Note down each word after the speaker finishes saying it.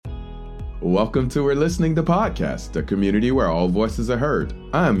Welcome to We're Listening to Podcast, a community where all voices are heard.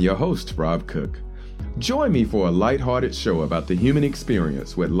 I'm your host, Rob Cook. Join me for a lighthearted show about the human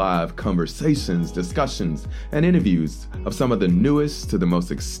experience with live conversations, discussions, and interviews of some of the newest to the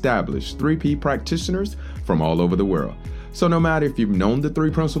most established 3P practitioners from all over the world. So no matter if you've known the three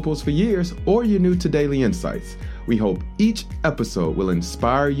principles for years or you're new to Daily Insights, we hope each episode will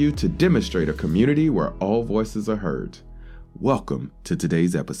inspire you to demonstrate a community where all voices are heard. Welcome to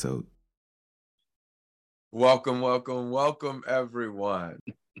today's episode. Welcome, everyone.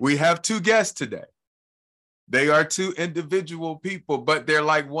 We have two guests today. They are two individual people, but they're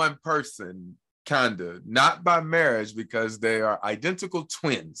like one person, kinda. Not by marriage, because they are identical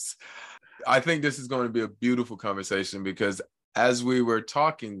twins. I think this is going to be a beautiful conversation because as we were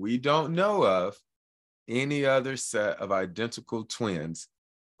talking, we don't know of any other set of identical twins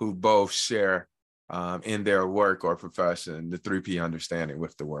who both share in their work or profession the 3P understanding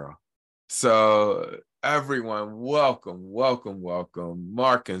with the world. So everyone, welcome,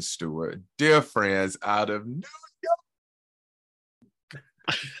 Mark and Stewart, dear friends out of New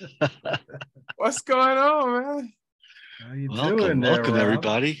York. What's going on, man? How you doing there, welcome, Rob?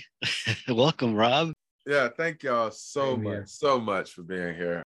 everybody. Welcome, Rob. Yeah, thank y'all so much for being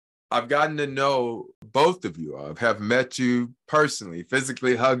here. I've gotten to know both of you. I have met you personally,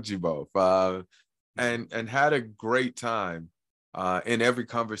 physically hugged you both, and had a great time in every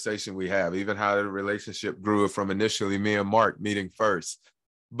conversation we have, even how the relationship grew from initially me and Mark meeting first.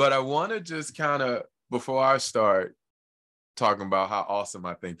 But I want to just kind of, before I start talking about how awesome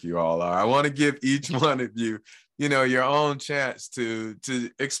I think you all are, I want to give each one of you, your own chance to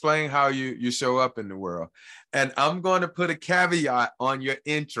explain how you show up in the world. And I'm going to put a caveat on your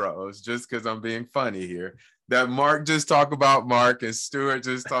intros, just because I'm being funny here, that Mark just talk about Mark and Stewart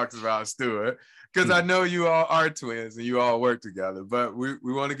just talks about Stewart, because I know you all are twins and you all work together, but we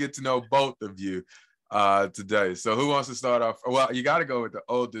want to get to know both of you today. So who wants to start off? Well, you got to go with the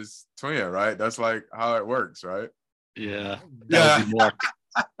oldest twin, right? That's like how it works, right? Yeah. That would be Mark.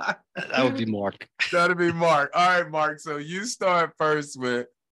 That would be Mark. That'd be Mark. All right, Mark. So you start first with,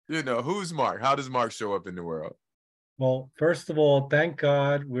 who's Mark? How does Mark show up in the world? Well, first of all, thank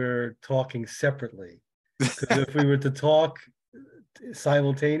God we're talking separately. Because if we were to talk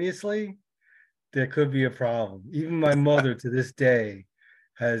simultaneously, there could be a problem. Even my mother to this day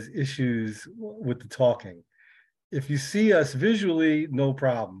has issues with the talking. If you see us visually, no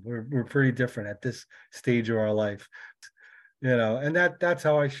problem. We're pretty different at this stage of our life. And that's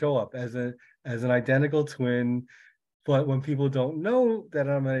how I show up as an identical twin. But when people don't know that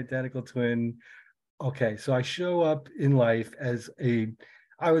I'm an identical twin, okay, so I show up in life as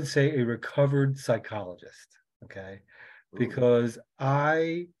I would say a recovered psychologist, okay? Because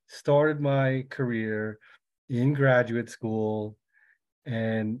I started my career in graduate school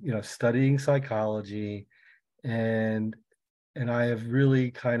and, studying psychology, and I have really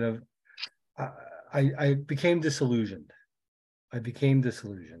kind of, I became disillusioned.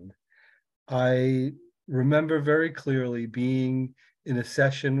 I remember very clearly being in a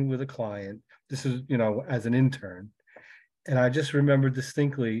session with a client. This is, as an intern. And I just remember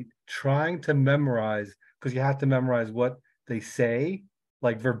distinctly trying to memorize, because you have to memorize what they say,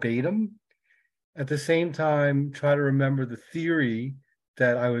 like verbatim. At the same time, try to remember the theory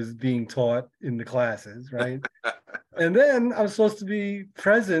that I was being taught in the classes, right? And then I was supposed to be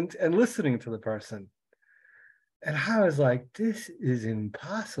present and listening to the person. And I was like, this is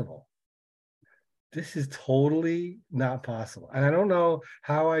impossible. This is totally not possible. And I don't know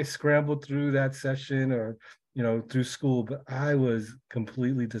how I scrambled through that session or, through school, but I was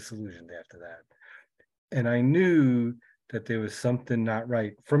completely disillusioned after that. And I knew that there was something not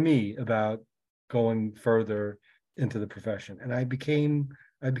right for me about going further into the profession. And I became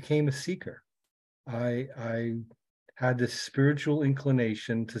a seeker. I had this spiritual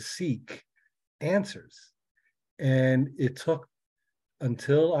inclination to seek answers. And it took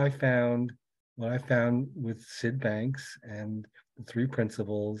until I found what I found with Sid Banks and the three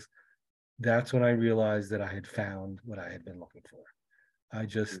principles. That's when I realized that I had found what I had been looking for. I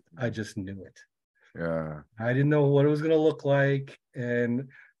just knew it. Yeah. I didn't know what it was going to look like. And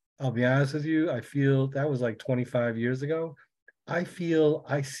I'll be honest with you, I feel that was like 25 years ago. I feel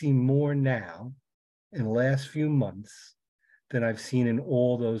I see more now in the last few months than I've seen in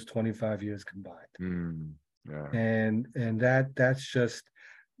all those 25 years combined. Yeah. And that's just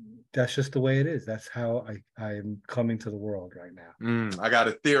the way it is. That's how I'm coming to the world right now. I got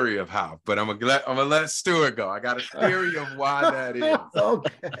a theory of how, but I'm gonna let Stewart go. I got a theory of why that is.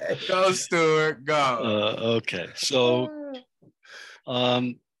 Okay. Go, Stewart, go. Okay. So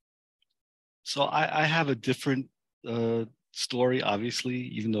I have a different story, obviously,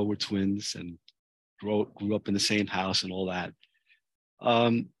 even though we're twins and grew up in the same house and all that.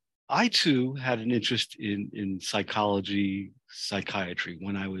 I too had an interest in psychology, psychiatry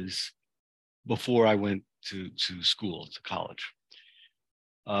before I went to school, to college.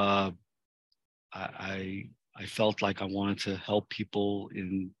 I felt like I wanted to help people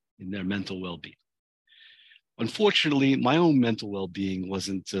in their mental well-being. Unfortunately, my own mental well-being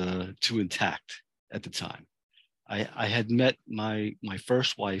wasn't too intact at the time. I had met my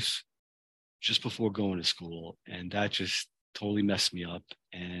first wife just before going to school, and that just totally messed me up.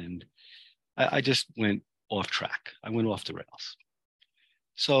 And I just went off track. I went off the rails.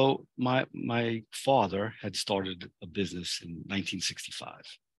 So my father had started a business in 1965,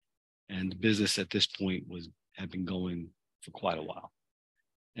 and the business at this point had been going for quite a while.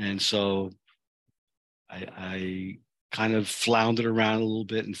 And so I kind of floundered around a little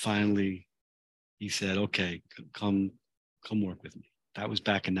bit, and finally he said, "Okay, come work with me." That was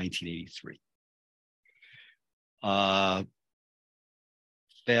back in 1983.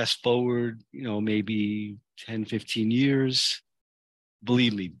 Fast forward, maybe 10, 15 years.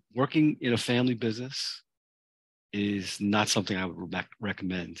 Believe me, working in a family business is not something I would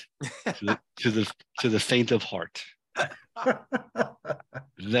recommend to the faint of heart.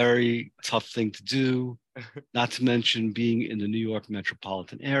 Very tough thing to do, not to mention being in the New York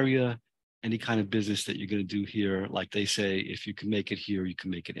metropolitan area. Any kind of business that you're going to do here, like they say, if you can make it here, you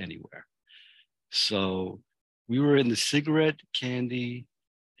can make it anywhere. So we were in the cigarette, candy,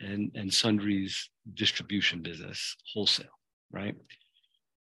 and sundries distribution business, wholesale, right?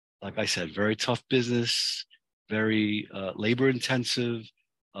 Like I said, very tough business, very labor intensive,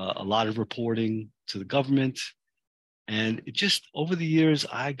 a lot of reporting to the government. And it just, over the years,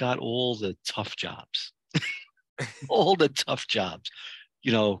 I got all the tough jobs, all the tough jobs,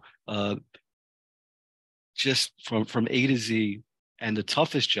 just from A to Z. And the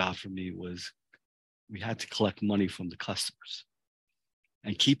toughest job for me was we had to collect money from the customers.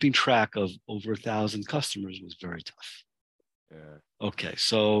 And keeping track of over 1,000 customers was very tough. Yeah. Okay,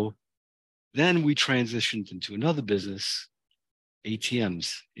 so then we transitioned into another business,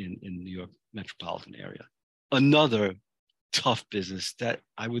 ATMs in New York metropolitan area. Another tough business that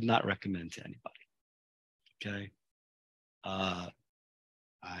I would not recommend to anybody. Okay, I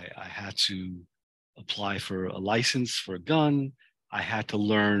had to apply for a license for a gun. I had to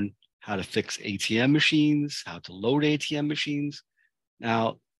learn how to fix ATM machines, how to load ATM machines.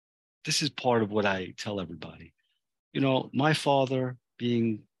 Now, this is part of what I tell everybody. My father,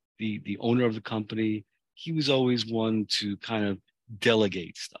 being the owner of the company, he was always one to kind of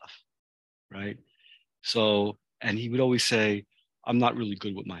delegate stuff, right? So, and he would always say, "I'm not really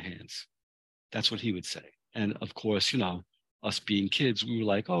good with my hands." That's what he would say. And of course, us being kids, we were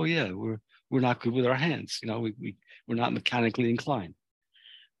like, "Oh yeah, we're not good with our hands. We're not mechanically inclined."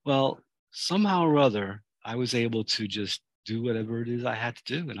 Well, somehow or other, I was able to just do whatever it is I had to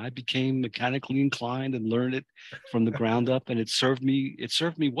do, and I became mechanically inclined and learned it from the ground up, and it served me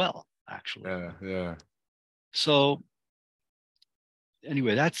well, actually. Yeah. So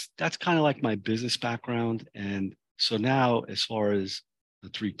anyway, that's kind of like my business background. And so now, as far as the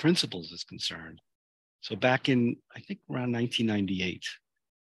three principles is concerned, so back in, I think, around 1998,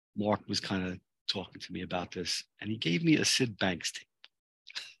 Mark was kind of talking to me about this, and he gave me a Sid Banks tape.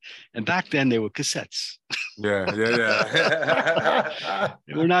 And back then they were cassettes. Yeah.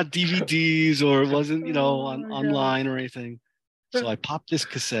 They were not DVDs, or it wasn't, online or anything. So I popped this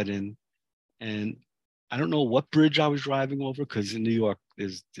cassette in, and I don't know what bridge I was driving over, because in New York,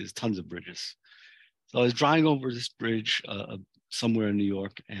 there's tons of bridges. So I was driving over this bridge somewhere in New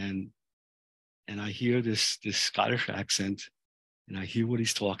York, and I hear this Scottish accent, and I hear what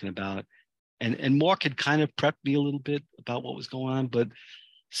he's talking about. And Mark had kind of prepped me a little bit about what was going on, but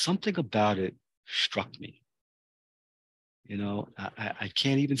something about it struck me. I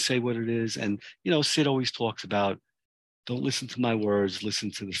can't even say what it is. And, Sid always talks about, don't listen to my words, listen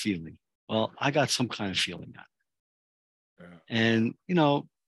to the feeling. Well, I got some kind of feeling out of it. Yeah. And,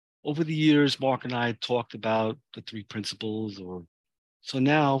 over the years, Mark and I talked about the three principles. So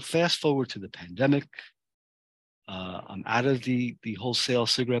now, fast forward to the pandemic. I'm out of the wholesale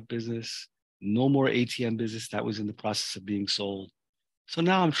cigarette business. No more ATM business. That was in the process of being sold. So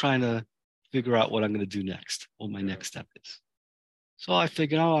now I'm trying to figure out what I'm going to do next, what my next step is. So I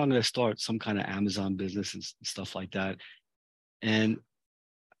figured, I'm going to start some kind of Amazon business and stuff like that. And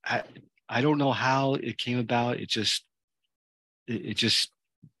I don't know how it came about. It just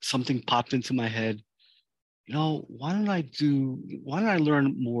something popped into my head. Why don't I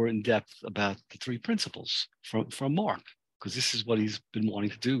learn more in depth about the three principles from Mark? Because this is what he's been wanting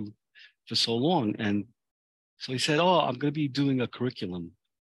to do for so long. And So he said, "Oh, I'm going to be doing a curriculum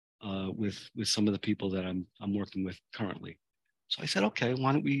with some of the people that I'm working with currently." So I said, "Okay,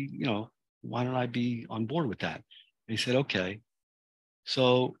 why don't we, why don't I be on board with that?" And he said, "Okay."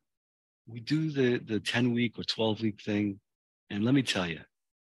 So we do the 10-week or 12-week thing, and let me tell you,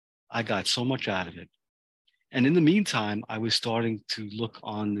 I got so much out of it. And in the meantime, I was starting to look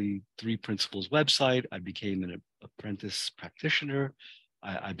on the Three Principles website. I became an apprentice practitioner.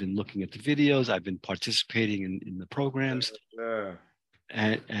 I've been looking at the videos. I've been participating in the programs,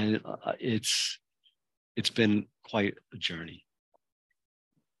 and it's been quite a journey.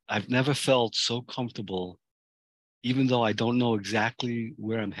 I've never felt so comfortable, even though I don't know exactly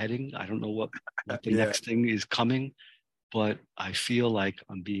where I'm heading. I don't know what the next thing is coming, but I feel like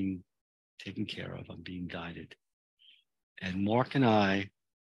I'm being taken care of. I'm being guided. And Mark and I,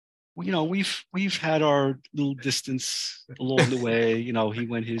 we've had our little distance along the way. He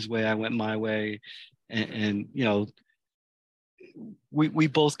went his way, I went my way, and we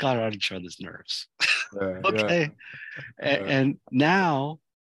both got on each other's nerves. Okay, and now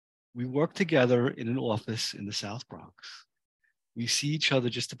we work together in an office in the South Bronx. We see each other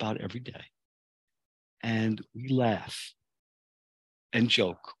just about every day, and we laugh and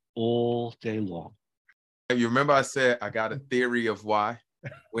joke all day long. You remember I said I got a theory of why?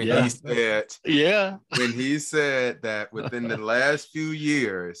 When he said that within the last few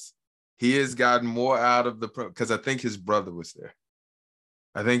years, he has gotten more out of because I think his brother was there.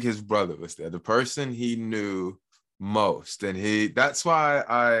 The person he knew most. And that's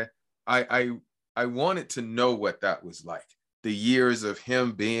why I wanted to know what that was like. The years of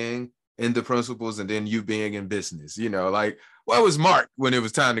him being in the principles and then you being in business, like, what was Mark when it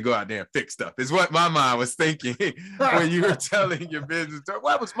was time to go out there and fix stuff? Is what my mind was thinking when you were telling your business.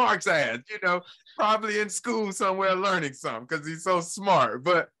 What was Mark's ass? Probably in school somewhere learning something because he's so smart.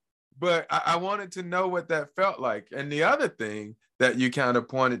 But I wanted to know what that felt like. And the other thing that you kind of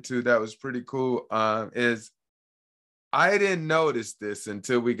pointed to that was pretty cool is I didn't notice this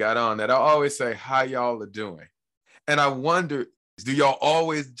until we got on, that I always say, how y'all are doing? And I wonder, do y'all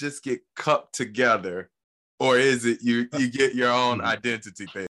always just get cupped together? Or is it you get your own identity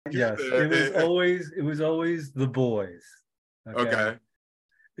thing? Yes, it was always the boys. Okay.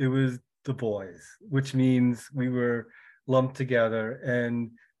 It was the boys, which means we were lumped together. And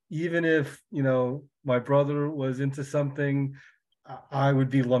even if, my brother was into something, I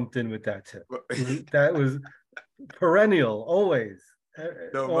would be lumped in with that too. That was perennial, always.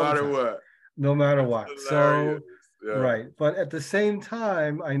 No matter what. So, right. But at the same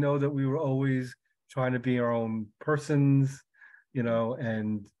time, I know that we were always trying to be our own persons,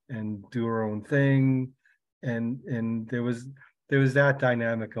 and do our own thing, and there was that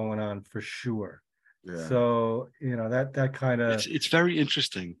dynamic going on for sure. Yeah. So that kind of it's very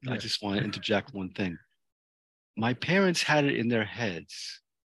interesting. Yeah. I just want to interject one thing. My parents had it in their heads.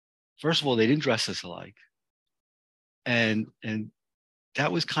 First of all, they didn't dress us alike, and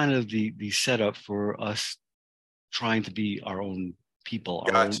that was kind of the setup for us trying to be our own people,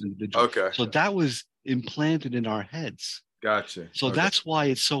 our own individual. Okay. So that was implanted in our heads. Gotcha. So that's why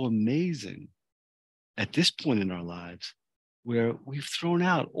it's so amazing at this point in our lives where we've thrown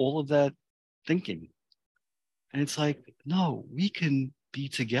out all of that thinking. And it's like, no, we can be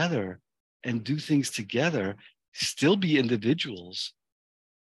together and do things together, still be individuals,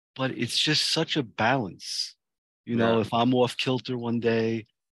 but it's just such a balance. If I'm off kilter one day,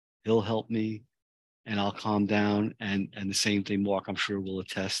 he'll help me and I'll calm down. And the same thing, Mark, I'm sure will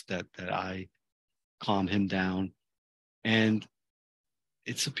attest that I calm him down. And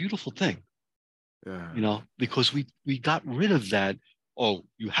it's a beautiful thing. Yeah. Because we got rid of that, oh,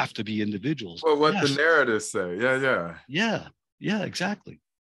 you have to be individuals. Well, what the narratives say. Yeah, exactly.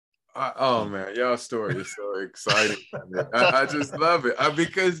 Man, y'all's story is so exciting. I just love it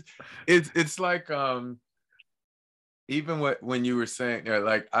because it's like even when you were saying,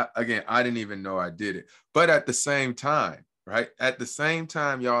 like, I didn't even know I did it, but at the same time, right? At the same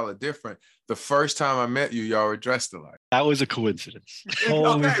time, y'all are different. The first time I met you, y'all were dressed alike. That was a coincidence.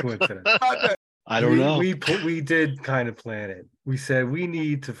 Totally coincidence. I don't know. We did kind of plan it. We said we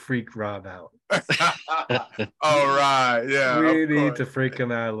need to freak Rob out. All right, yeah. We need to freak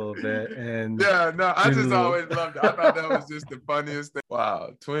him out a little bit, and I just always loved it. I thought that was just the funniest thing.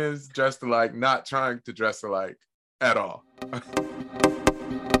 Wow, twins dressed alike, not trying to dress alike at all.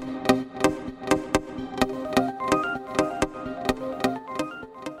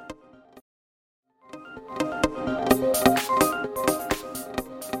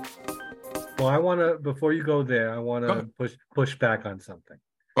 Well, I want to, before you go there, I want to push back on something.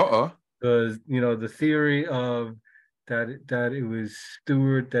 Because the theory of that it was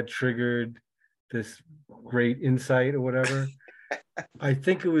Stewart that triggered this great insight or whatever. I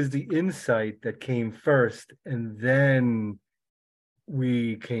think it was the insight that came first, and then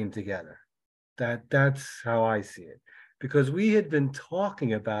we came together. That's how I see it, because we had been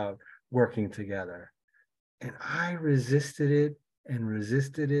talking about working together, and I resisted it and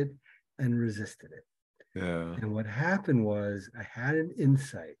resisted it and resisted it. Yeah. And what happened was I had an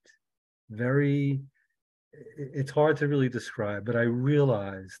insight, very, it's hard to really describe, but I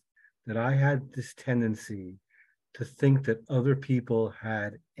realized that I had this tendency to think that other people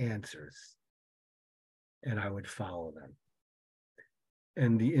had answers and I would follow them.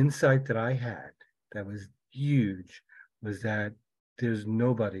 And the insight that I had that was huge was that there's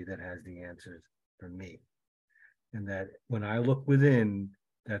nobody that has the answers for me. And that when I look within,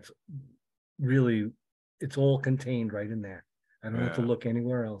 that's really, it's all contained right in there. I don't have to look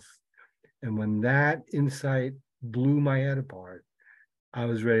anywhere else. And when that insight blew my head apart, I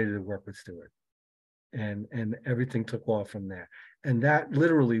was ready to work with Stewart. And everything took off from there. And that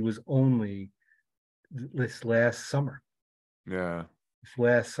literally was only this last summer. Yeah. This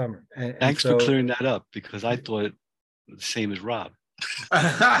last summer. Thanks for clearing that up, because I thought the same as Rob.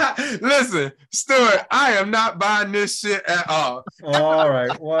 Listen, Stewart, I am not buying this shit at all. All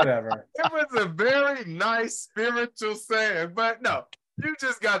right, whatever. It was a very nice spiritual saying, but no, you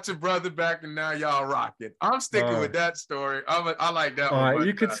just got your brother back and now y'all rocking. I'm sticking with that story. I like that one. All right,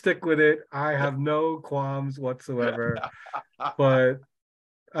 you could stick with it. I have no qualms whatsoever, but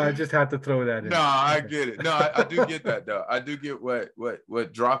I just had to throw that in. No, I get it. No, I do get that though. I do get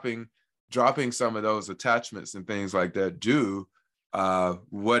what dropping some of those attachments and things like that do,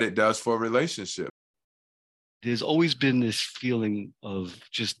 what it does for a relationship. There's always been this feeling of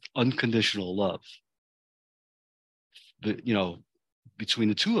just unconditional love, between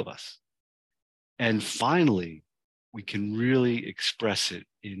the two of us. And finally, we can really express it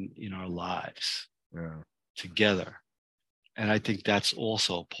in our lives together. And I think that's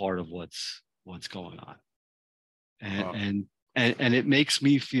also part of what's going on. And it makes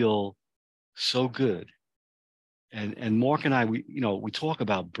me feel so good. And Mark and I, we talk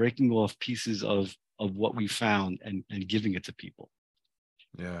about breaking off pieces of what we found and giving it to people.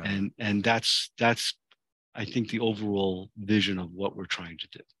 Yeah. And that's I think the overall vision of what we're trying to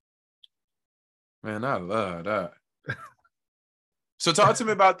do. Man, I love that. So talk to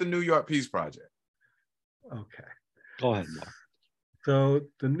me about the New York Peace Project. Okay. Go ahead, Mark. So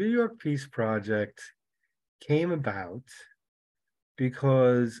the New York Peace Project came about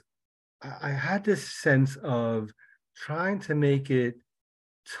because I had this sense of trying to make it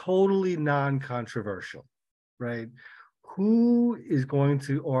totally non-controversial, right? Who is going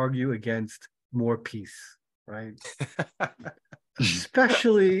to argue against more peace, right?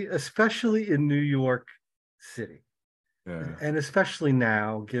 especially in New York City. Yeah. And especially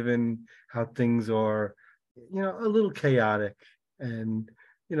now, given how things are, a little chaotic, and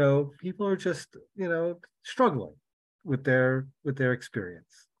people are just struggling with their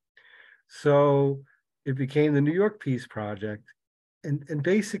experience. So it became the New York Peace Project, and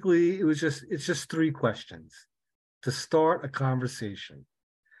basically it's just three questions to start a conversation.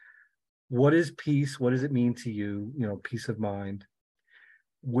 What is peace? What does it mean to you? Peace of mind.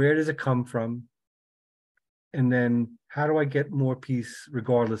 Where does it come from? And then how do I get more peace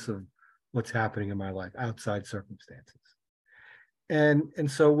regardless of what's happening in my life, outside circumstances? And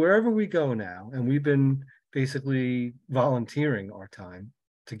so wherever we go now, and we've been basically volunteering our time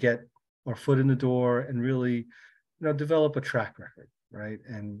to get our foot in the door and really, develop a track record, right?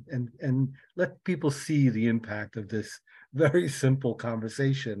 And let people see the impact of this very simple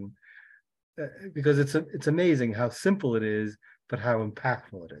conversation, because it's amazing how simple it is, but how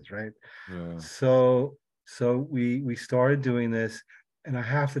impactful it is, right? Yeah. So we started doing this, and I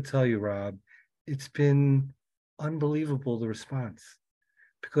have to tell you, Rob, it's been unbelievable, the response,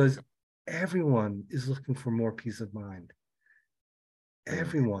 because everyone is looking for more peace of mind.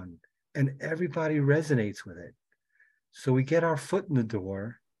 Everyone, and everybody resonates with it. So we get our foot in the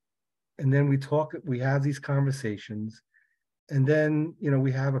door, and then we have these conversations, and then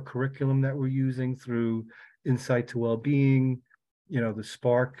we have a curriculum that we're using through Insight to Wellbeing, the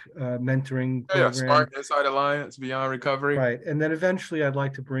Spark mentoring program. Spark Insight Alliance Beyond Recovery. Right. And then eventually I'd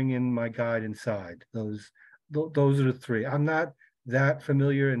like to bring in my guide Inside. Those are the three. I'm not that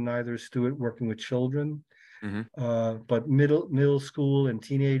familiar, and neither is Stewart, working with children. But middle school and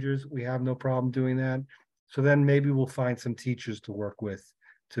teenagers, we have no problem doing that. So then maybe we'll find some teachers to work with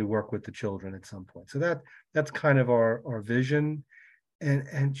the children at some point. So that's kind of our vision.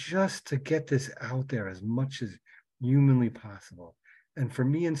 And just to get this out there as much as humanly possible. And for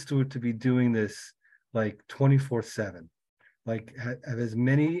me and Stewart to be doing this like 24/7, like have as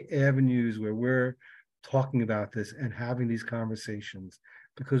many avenues where we're talking about this and having these conversations,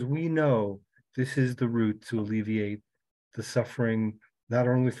 because we know this is the route to alleviate the suffering, not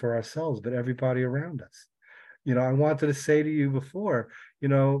only for ourselves, but everybody around us. I wanted to say to you before,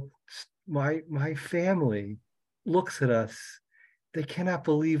 my family looks at us, they cannot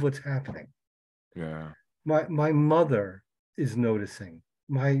believe what's happening. Yeah. My mother is noticing.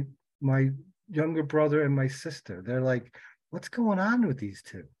 My younger brother and my sister, they're like, what's going on with these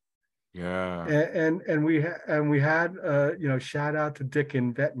two? Yeah. And we had shout out to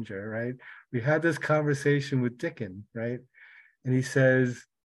Dickon Bettinger, right? We had this conversation with Dickon, right? And he says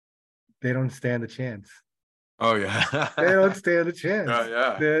they don't stand a chance. Oh yeah. They don't stand a chance.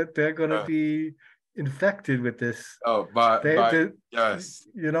 Yeah. They're gonna be infected with this. Oh, They yes.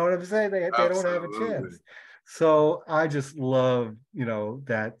 you know what I'm saying? They don't have a Absolutely. chance. So I just love,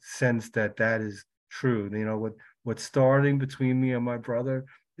 that sense that is true. What's starting between me and my brother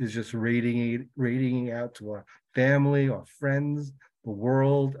is just radiating out to our family, our friends, the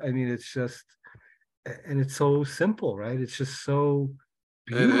world. I mean, it's just, and it's so simple, right? It's just so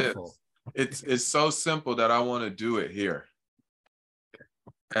It is. beautiful. It's so simple that I want to do it here.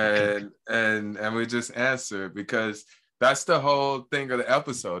 And we just answer, because that's the whole thing of the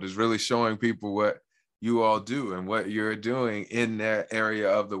episode, is really showing people what you all do and what you're doing in that area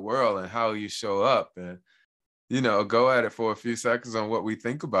of the world and how you show up, and go at it for a few seconds on what we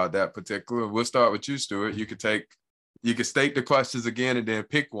think about that particular. We'll start with you, Stewart. You could state the questions again and then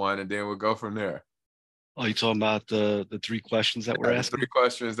pick one, and then we'll go from there. Oh, you talking about the three questions that we're asking? The 3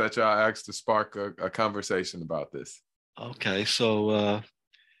 questions that y'all asked to spark a conversation about this. Okay, so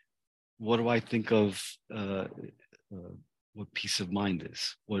what do I think of what peace of mind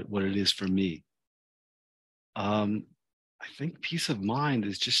is? What it is for me? I think peace of mind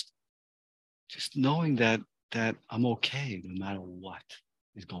is just knowing that I'm okay no matter what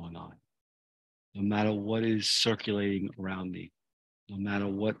is going on, no matter what is circulating around me, no matter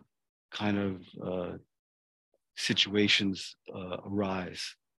what kind of situations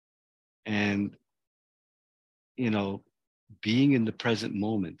arise, and being in the present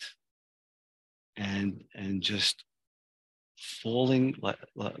moment and just falling,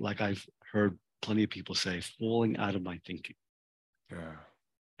 like I've heard plenty of people say, falling out of my thinking. Yeah.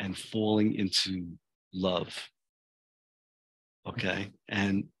 And falling into love. Okay.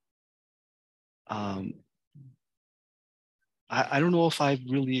 And I don't know if I've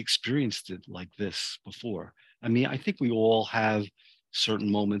really experienced it like this before. I mean, I think we all have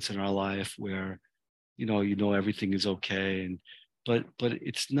certain moments in our life where, everything is okay. But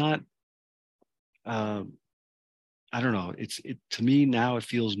it's not, I don't know. To me now, it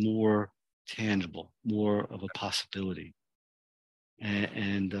feels more tangible, more of a possibility.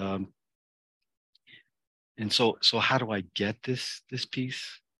 And so how do I get this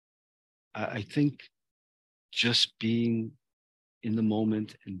peace? I think just being in the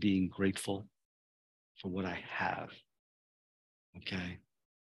moment and being grateful for what I have. Okay.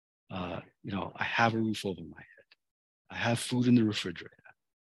 I have a roof over my head. I have food in the refrigerator.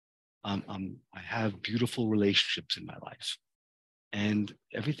 I have beautiful relationships in my life, and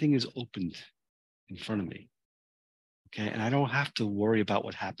everything is opened in front of me. Okay. And I don't have to worry about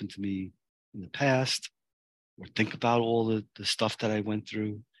what happened to me in the past, or think about all the stuff that I went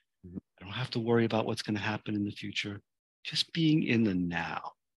through. I don't have to worry about what's going to happen in the future. Just being in the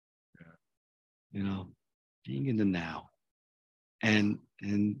now. Yeah. Being in the now. And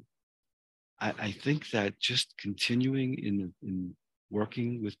I think that just continuing in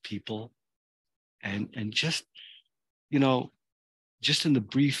working with people and just, just in the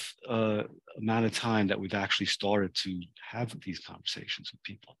brief amount of time that we've actually started to have these conversations with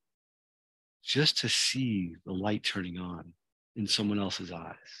people, just to see the light turning on in someone else's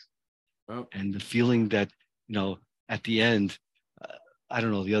eyes. Oh. And the feeling that, at the end, I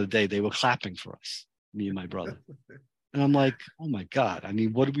don't know, the other day they were clapping for us, me and my brother. And I'm like, oh my God, I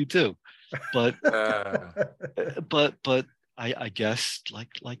mean, what do we do? But, but I guess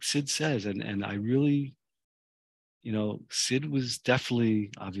like Sid says, and I really, Sid was definitely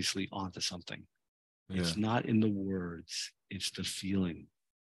obviously onto something. Yeah. It's not in the words, it's the feeling.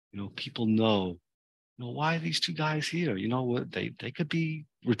 People know, why are these two guys here? What they could be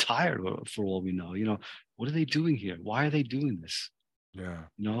retired for all we know. What are they doing here? Why are they doing this? Yeah.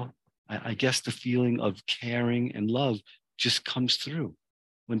 I guess the feeling of caring and love just comes through.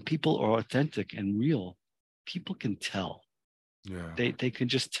 When people are authentic and real, people can tell. Yeah. They can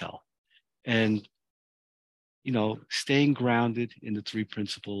just tell. And, staying grounded in the 3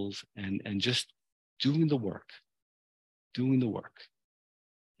 principles and just doing the work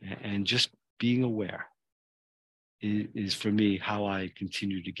and just being aware. is for me how I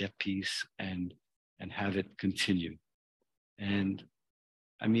continue to get peace and have it continue. And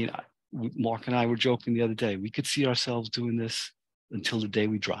I mean, Mark and I were joking the other day. We could see ourselves doing this until the day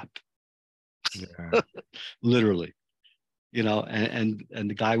we drop. Yeah. Literally, and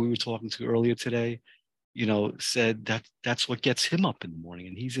the guy we were talking to earlier today, said that that's what gets him up in the morning,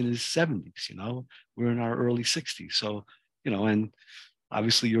 and he's in his 70s. We're in our early 60s, so and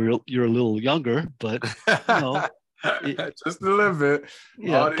obviously you're a little younger, but just a little bit.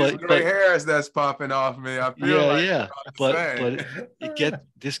 Yeah, all these gray hairs that's popping off me. I feel but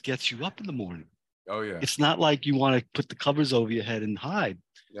this gets you up in the morning. Oh yeah. It's not like you want to put the covers over your head and hide.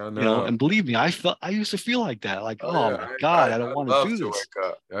 No. And believe me, I used to feel like that. Like, oh my God, I don't want to do this. Wake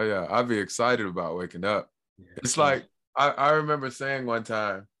up. Oh yeah, I'd be excited about waking up. Yeah. It's like I remember saying one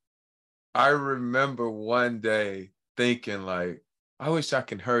time, I remember one day thinking like, I wish I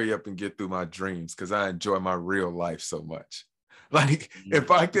can hurry up and get through my dreams because I enjoy my real life so much. Like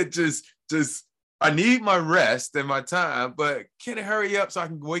if I could just I need my rest and my time, but can it hurry up so I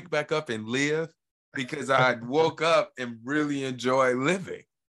can wake back up and live? Because I woke up and really enjoy living.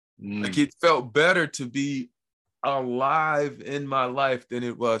 Like it felt better to be alive in my life than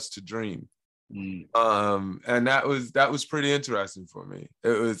it was to dream. And that was pretty interesting for me.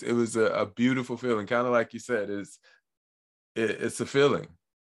 It was a beautiful feeling, kind of like you said, it's a feeling.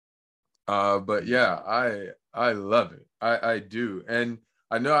 But yeah, I love it. I do. And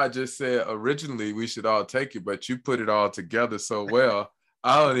I know I just said originally we should all take it, but you put it all together so well,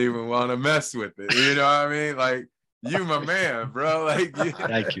 I don't even want to mess with it. You know what I mean? Like, you my man, bro. Like,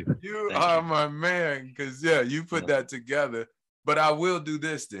 thank you. You are my man, because you put that together. But I will do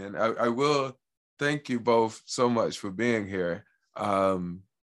this then. I will thank you both so much for being here. And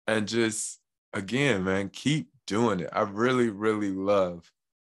just, again, man, keep doing it. I really, really love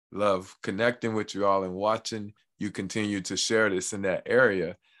connecting with you all and watching you continue to share this in that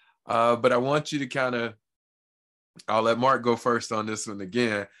area. But I want you to kind of, I'll let Mark go first on this one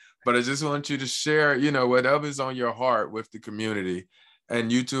again, but I just want you to share, whatever's on your heart with the community,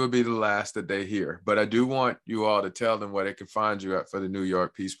 and you two will be the last that they hear. But I do want you all to tell them where they can find you at for the New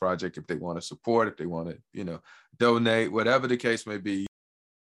York Peace Project, if they want to support, if they want to, donate, whatever the case may be.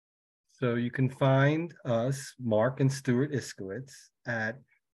 So you can find us, Mark and Stewart Iskowitz, at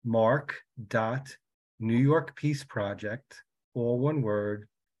mark.newyorkpeaceproject, all one word,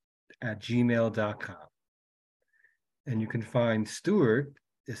 @gmail.com. And you can find Stewart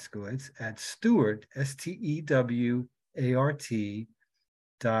Iskowitz at Stewart, STEWART,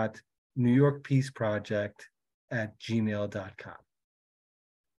 .newyorkpeaceproject@gmail.com.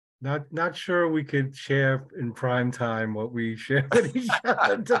 Not sure we could share in prime time what we share with each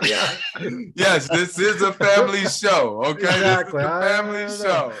other, to be honest. Yes, this is a family show, okay? Exactly. This is a family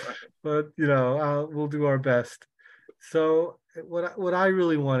show. But, we'll do our best. So what I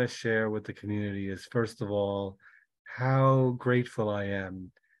really want to share with the community is, first of all, how grateful I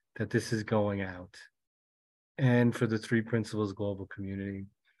am that this is going out, and for the Three Principles Global community.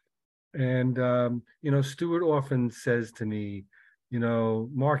 And, Stewart often says to me,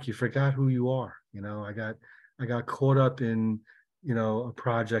 Mark, you forgot who you are. I got caught up in, a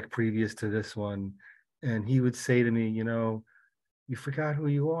project previous to this one. And he would say to me, you forgot who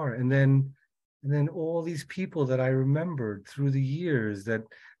you are. And then all these people that I remembered through the years that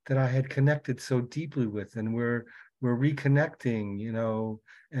I had connected so deeply with, and we're reconnecting,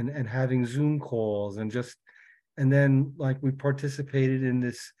 and having Zoom calls, and then like we participated in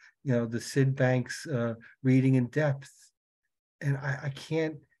this, the Sid Banks reading in depth. And I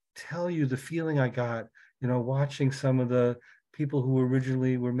can't tell you the feeling I got, watching some of the people who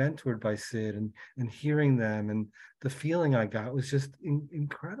originally were mentored by Sid, and hearing them, and the feeling I got was just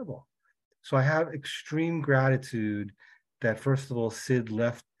incredible. So I have extreme gratitude that, first of all, Sid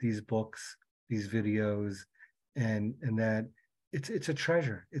left these books, these videos, and that it's a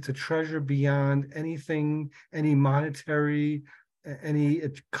treasure. It's a treasure beyond anything, any monetary, any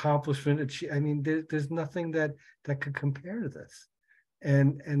accomplishment. I mean, there's nothing that could compare to this.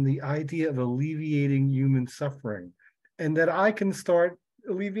 And the idea of alleviating human suffering, and that I can start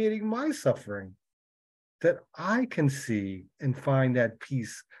alleviating my suffering, that I can see and find that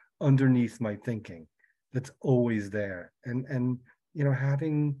peace underneath my thinking that's always there. And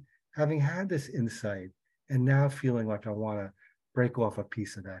having had this insight, and now feeling like I want to break off a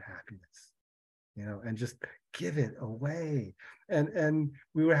piece of that happiness, and just give it away. And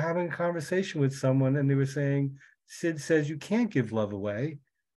we were having a conversation with someone, and they were saying, Sid says you can't give love away,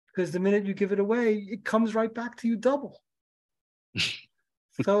 because the minute you give it away, it comes right back to you double.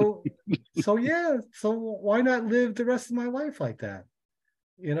 So why not live the rest of my life like that?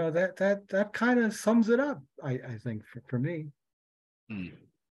 that kind of sums it up, I think, for me.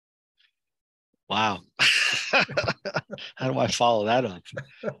 Wow. How do I follow that up?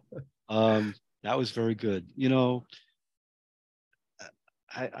 That was very good.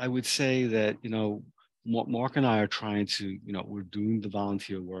 I would say that, Mark and I are trying to, we're doing the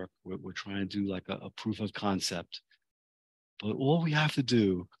volunteer work. We're trying to do like a proof of concept. But all we have to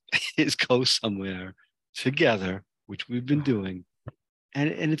do is go somewhere together, which we've been doing. And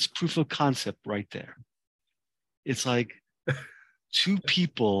it's proof of concept right there. It's like two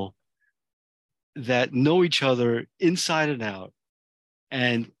people that know each other inside and out.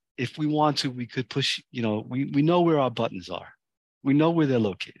 And if we want to, we could push, we know where our buttons are. We know where they're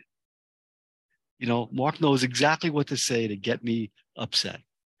located. Mark knows exactly what to say to get me upset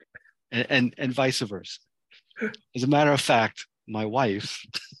and vice versa. As a matter of fact, my wife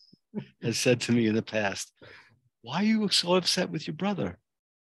has said to me in the past, "Why are you so upset with your brother?"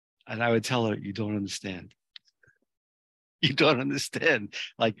 And I would tell her, "You don't understand. You don't understand.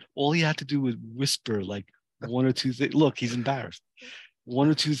 Like, all he had to do was whisper like one or two things. Look, he's embarrassed. One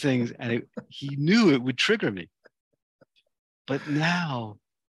or two things, and he knew it would trigger me. But now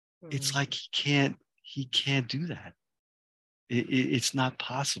it's like he can't do that. It's not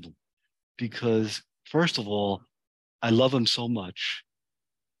possible, because first of all, I love him so much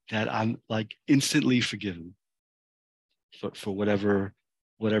that I'm like instantly forgiven for whatever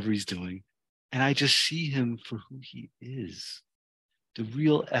he's doing. And I just see him for who he is, the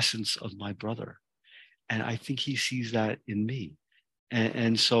real essence of my brother. And I think he sees that in me.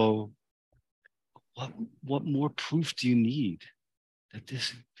 And so what more proof do you need that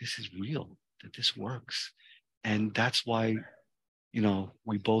this is real, that this works? And that's why,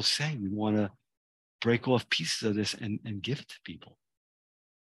 we both say we want to break off pieces of this and give it to people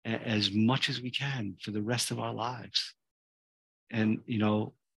as much as we can for the rest of our lives. And,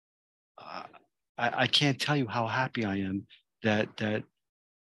 I can't tell you how happy I am that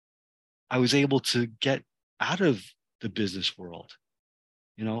I was able to get out of the business world.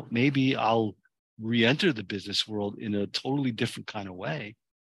 Maybe I'll re-enter the business world in a totally different kind of way,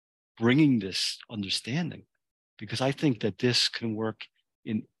 bringing this understanding, because I think that this can work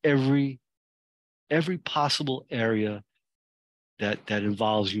in every possible area that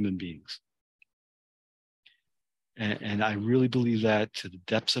involves human beings. And I really believe that to the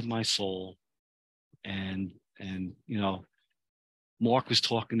depths of my soul. And Mark was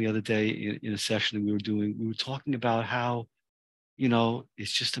talking the other day in a session that we were talking about how,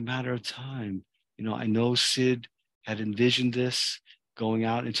 it's just a matter of time. I know Sid had envisioned this going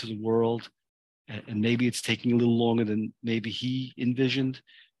out into the world, and maybe it's taking a little longer than maybe he envisioned,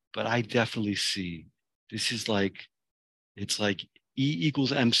 but I definitely see this is like, it's like E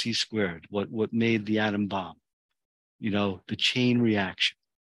equals MC squared, what made the atom bomb, the chain reaction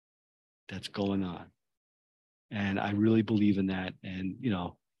that's going on. And I really believe in that. And,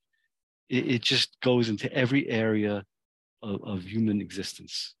 it just goes into every area of human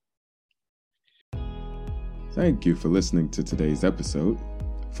existence. Thank you for listening to today's episode.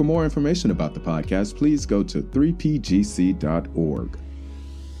 For more information about the podcast, please go to 3pgc.org.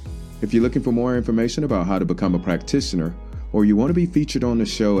 If you're looking for more information about how to become a practitioner, or you want to be featured on the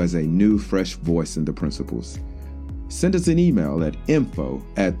show as a new, fresh voice in the principles, send us an email at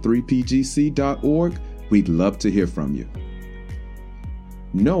info@3pgc.org. We'd love to hear from you.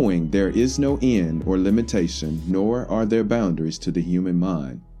 Knowing there is no end or limitation, nor are there boundaries to the human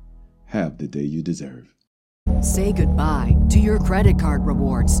mind, have the day you deserve. Say goodbye to your credit card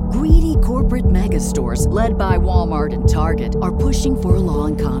rewards. Greedy corporate mega stores, led by Walmart and Target, are pushing for a law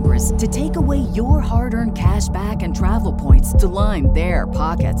in Congress to take away your hard-earned cash back and travel points to line their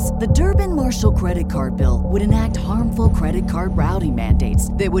pockets. The Durbin-Marshall credit card bill would enact harmful credit card routing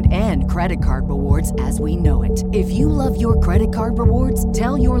mandates that would end credit card rewards as we know it. If you love your credit card rewards,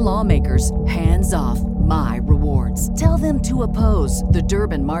 tell your lawmakers, hands off my rewards. Tell them to oppose the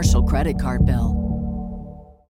Durbin-Marshall credit card bill.